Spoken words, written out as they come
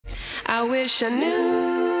I wish I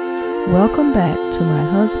knew. Welcome back to My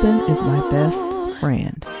Husband is My Best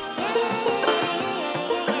Friend.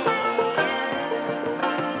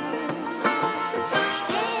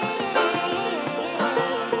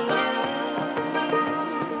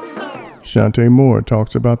 Chante Moore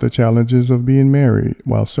talks about the challenges of being married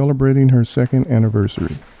while celebrating her second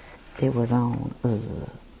anniversary. It was on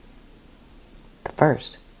the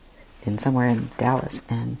 1st, somewhere in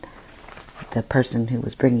Dallas, and the person who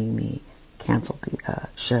was bringing me canceled the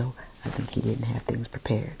show. I think he didn't have things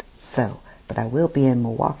prepared. But I will be in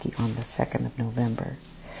Milwaukee on the 2nd of November.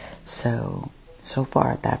 So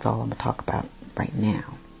far, that's all I'm going to talk about right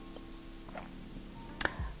now.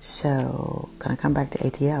 So, gonna come back to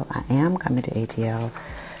ATL. I am coming to ATL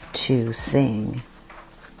to sing.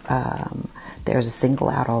 There's a single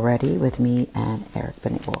out already with me and Eric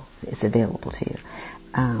Bennett. Well, it's available to you.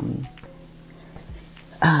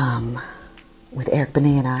 With Eric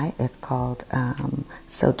Benet and I, it's called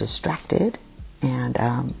So Distracted, and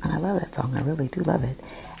I love that song. I really do love it.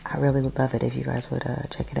 I really would love it if you guys would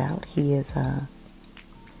check it out. He has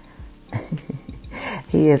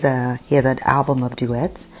an album of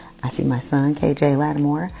duets. I see my son KJ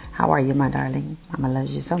Lattimore. How are you, my darling? Mama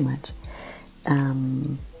loves you so much.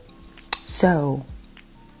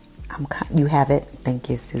 You have it. Thank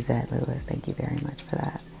you, Suzette Lewis. Thank you very much for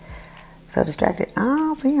that. So Distracted.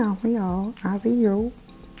 I'll see y'all. I see you.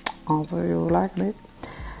 Also, you liking it.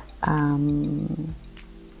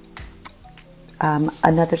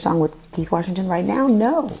 Another song with Keith Washington right now?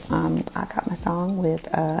 No. I got my song with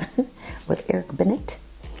Eric Bennett.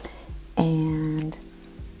 And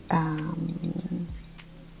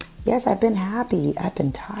yes, I've been happy. I've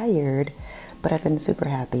been tired, but I've been super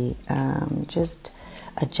happy. Just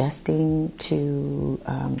adjusting to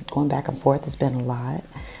going back and forth has been a lot.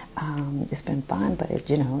 It's been fun, but it's,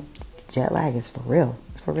 jet lag is for real.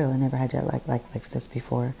 It's for real. I never had jet lag like this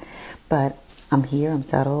before. But I'm here. I'm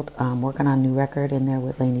settled. Working on a new record in there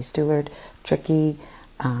with Lainey Stewart, Tricky.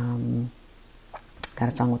 Got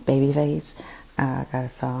a song with Babyface. Got a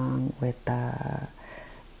song with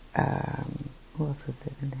who else is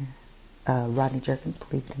it in there? Rodney Jerkins,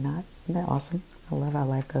 Believe It or Not. Isn't that awesome? I love how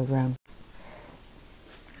life goes around.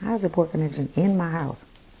 How's a poor connection in my house?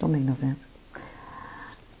 Don't make no sense.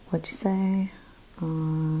 What'd you say?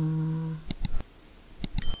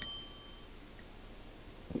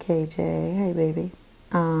 KJ, hey baby.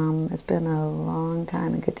 It's been a long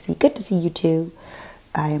time and good to see you too.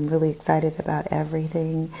 I am really excited about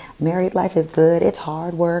everything. Married life is good. It's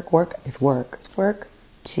hard work. Work is work. It's work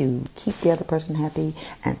to keep the other person happy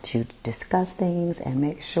and to discuss things and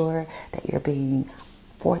make sure that you're being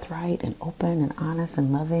forthright and open and honest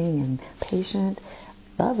and loving and patient.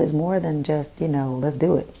 Love is more than just, let's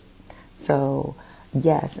do it. So,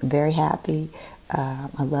 yes, I'm very happy. I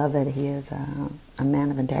love that he is a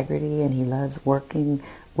man of integrity and he loves working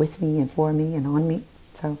with me and for me and on me.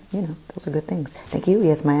 So, those are good things. Thank you.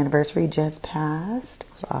 Yes, my anniversary just passed.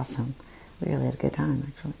 It was awesome. We really had a good time,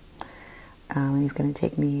 actually. And he's going to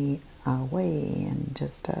take me away and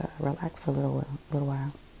just relax for a little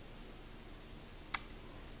while.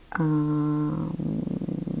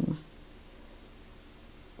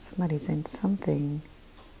 Somebody saying something.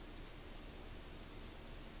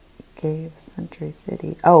 Gave Century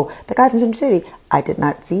City. Oh, the guy from Century City. I did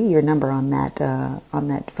not see your number on that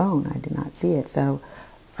phone. I did not see it. So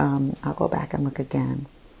I'll go back and look again.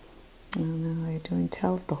 I don't know how you're doing.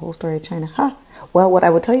 Tell us the whole story of China. Well, what I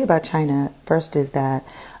will tell you about China first is that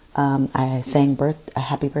I sang a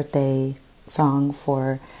happy birthday song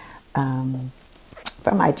for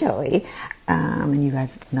my Joey. And you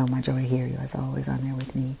guys know my Joey here. You guys are always on there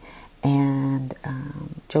with me. And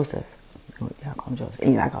Joseph. Yeah, I call him Joseph.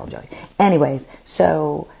 Anyway, I call him Joey. Anyways,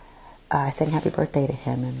 so I sang happy birthday to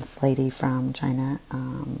him, and this lady from China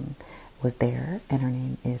was there, and her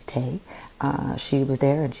name is Tay. She was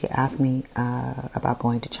there, and she asked me about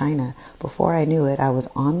going to China. Before I knew it, I was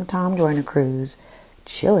on the Tom Joyner cruise,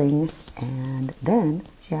 chilling, and then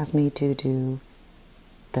she asked me to do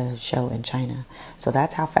the show in China. So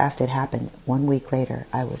that's how fast it happened. 1 week later,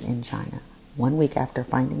 I was in China. 1 week after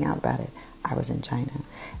finding out about it, I was in China.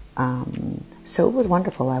 So it was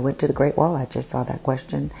wonderful. I went to the Great Wall. I just saw that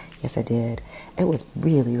question. Yes, I did. It was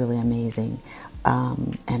really, really amazing.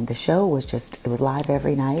 And the show was it was live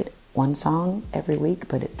every night, one song every week,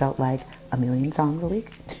 but it felt like a million songs a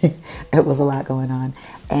week. It was a lot going on.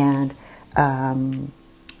 And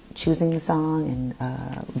choosing the song and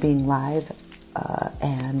being live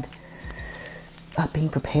and being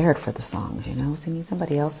prepared for the songs, singing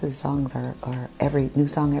somebody else's songs or every new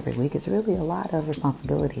song every week is really a lot of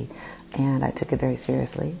responsibility, and I took it very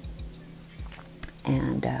seriously.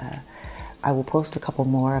 And I will post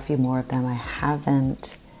a few more of them. I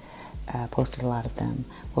haven't posted a lot of them.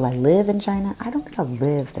 Will I live in China? I don't think I'll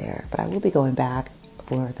live there, but I will be going back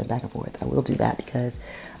forth and back and forth. I will do that because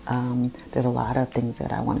there's a lot of things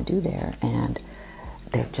that I want to do there, and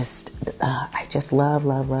they're just I just love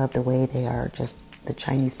the way they are. Just the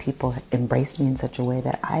Chinese people embraced me in such a way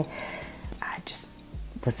that I just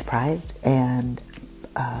was surprised and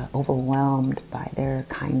overwhelmed by their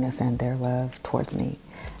kindness and their love towards me.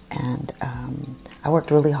 And I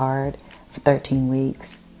worked really hard for 13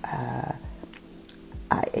 weeks.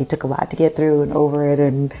 It took a lot to get through and over it,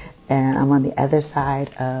 and I'm on the other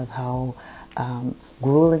side of how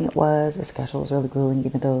grueling it was. The schedule was really grueling,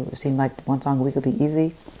 even though it seemed like one song a week would be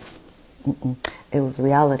easy. It was a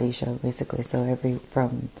reality show, basically. So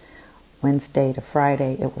from Wednesday to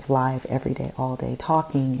Friday, it was live every day, all day,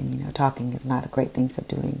 talking. And talking is not a great thing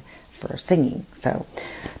for singing. So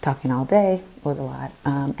talking all day was a lot,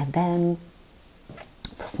 and then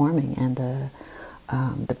performing and the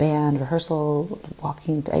band rehearsal,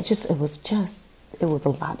 walking. It was a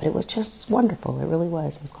lot, but it was just wonderful. It really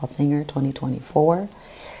was. It was called Singer 2024,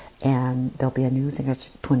 and there'll be a new Singer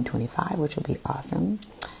 2025, which will be awesome.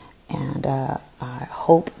 And I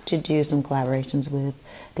hope to do some collaborations with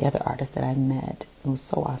the other artists that I met. It was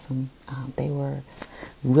so awesome. They were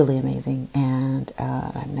really amazing, and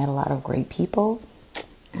I met a lot of great people.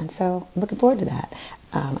 And so I'm looking forward to that.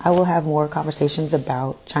 I will have more conversations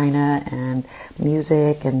about China and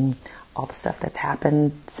music and all the stuff that's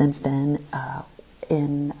happened since then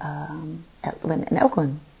in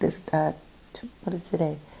Oakland. What is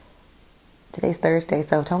today? Today's Thursday,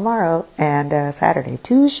 so tomorrow and Saturday.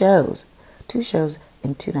 2 shows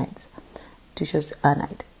in 2 nights. 2 shows a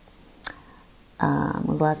night. When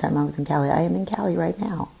was the last time I was in Cali? I am in Cali right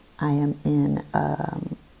now. I am in...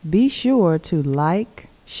 Be sure to like,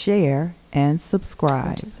 share, and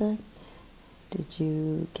subscribe. What you said? Did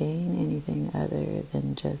you gain anything other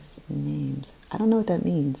than just names? I don't know what that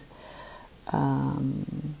means. I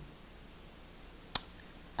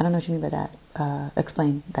don't know what you mean by that.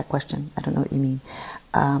 Explain that question. I don't know what you mean.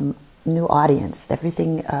 New audience.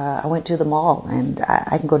 Everything. I went to the mall, and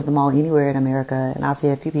I can go to the mall anywhere in America, and I'll see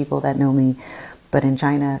a few people that know me. But in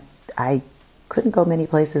China, I couldn't go many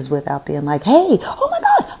places without being like, "Hey, oh my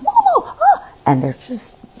God, Momo!" Ah! And they're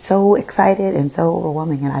just so excited and so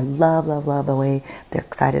overwhelming. And I love the way they're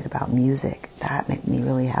excited about music. That made me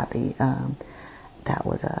really happy. That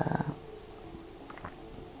was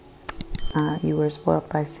you were spoiled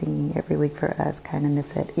by singing every week for us. Kind of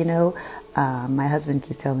miss it. My husband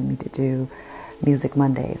keeps telling me to do Music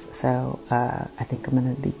Mondays. So I think I'm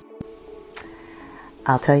going to be...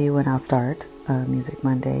 I'll tell you when I'll start Music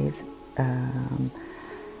Mondays.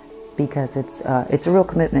 Because it's a real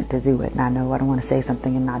commitment to do it. And I know I don't want to say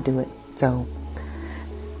something and not do it. So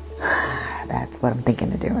that's what I'm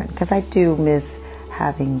thinking of doing. Because I do miss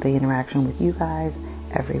having the interaction with you guys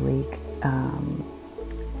every week.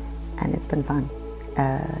 And it's been fun.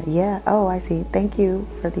 Yeah. Oh, I see. Thank you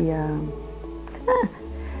for the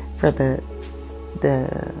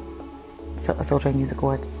Soul Train Music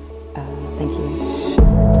Awards. Thank you.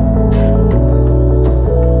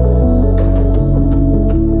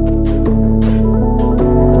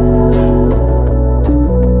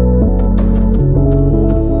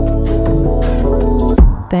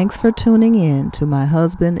 Thanks for tuning in to My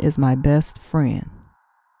Husband is My Best Friend.